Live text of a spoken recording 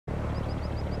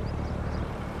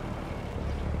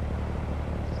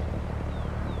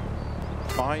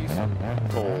5,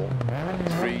 4,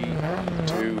 3,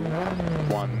 2,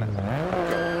 1,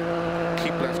 go.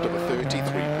 Keep left over 30,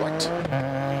 3 right.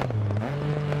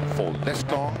 4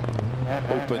 left long,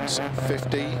 opens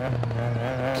 50.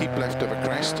 Keep left over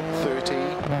crest, 30.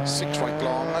 6 right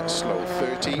long, slow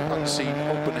 30, unseen,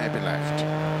 open hairpin left.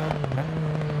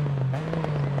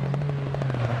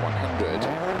 100.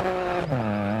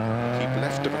 Keep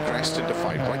left over crest into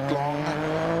 5 right long.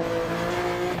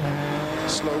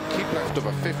 Slow, keep left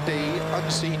over 50,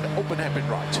 unseen, open hairpin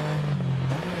right.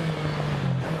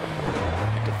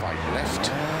 Into 5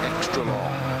 left, extra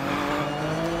long.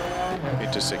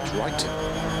 Into 6 right.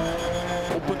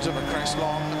 Opens over crest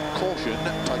long, caution,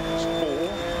 tightens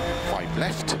 4. 5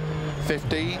 left,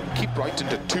 50, keep right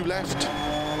into 2 left.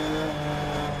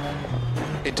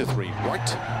 Into 3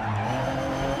 right.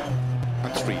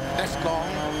 And 3 left long.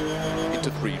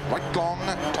 Into 3 right long,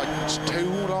 tightens 2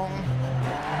 long.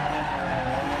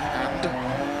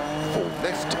 4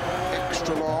 left,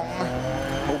 extra long,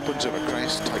 opens over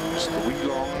crest, tightens 3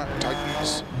 long,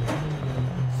 tightens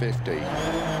 50.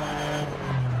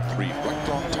 3 right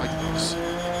long, tightens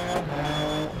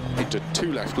into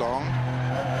 2 left long,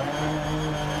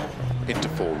 into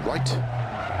 4 right,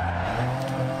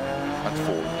 and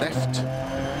 4 left,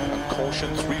 and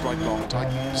caution 3 right long,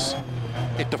 tightens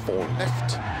into 4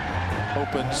 left,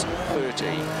 opens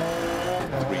 30.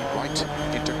 3 right,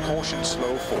 into caution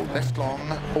slow, 4 left long,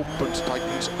 opens,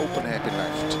 tightens, open hairpin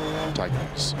left,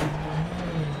 tightens. 4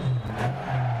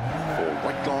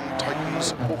 right long,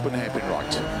 tightens, open hairpin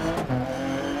right.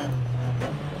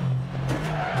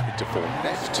 Into 4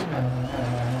 left,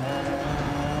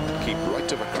 keep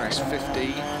right over crest,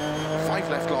 50. 5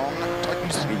 left long,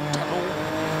 tightens through tunnel,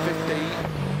 50.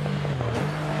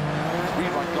 3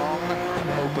 right long,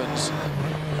 opens,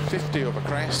 50 over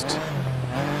crest.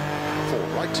 4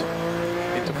 right,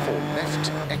 into 4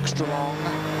 left, extra long.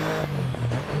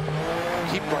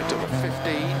 Keep right over 50,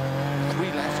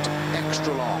 3 left,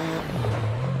 extra long.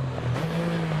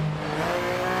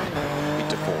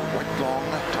 Into 4 right long,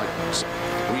 tightens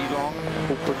 3 long,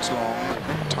 opens long,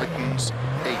 tightens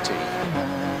 80.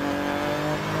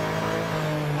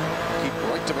 Keep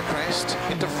right over crest,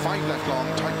 into 5 left long,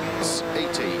 tightens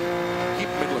 80. Keep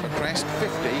middle of a crest,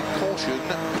 50, caution,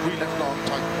 3 left long,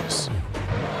 tightens.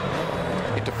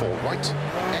 Into 4 right,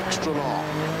 extra long,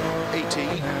 80.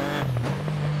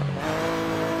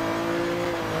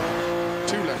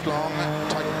 2 left long,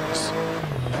 tightens.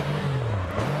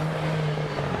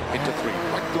 Into 3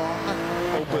 right long,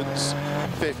 opens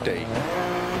 50.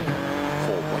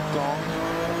 4 right long,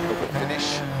 over finish.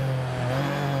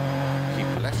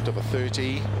 Keep left over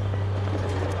 30.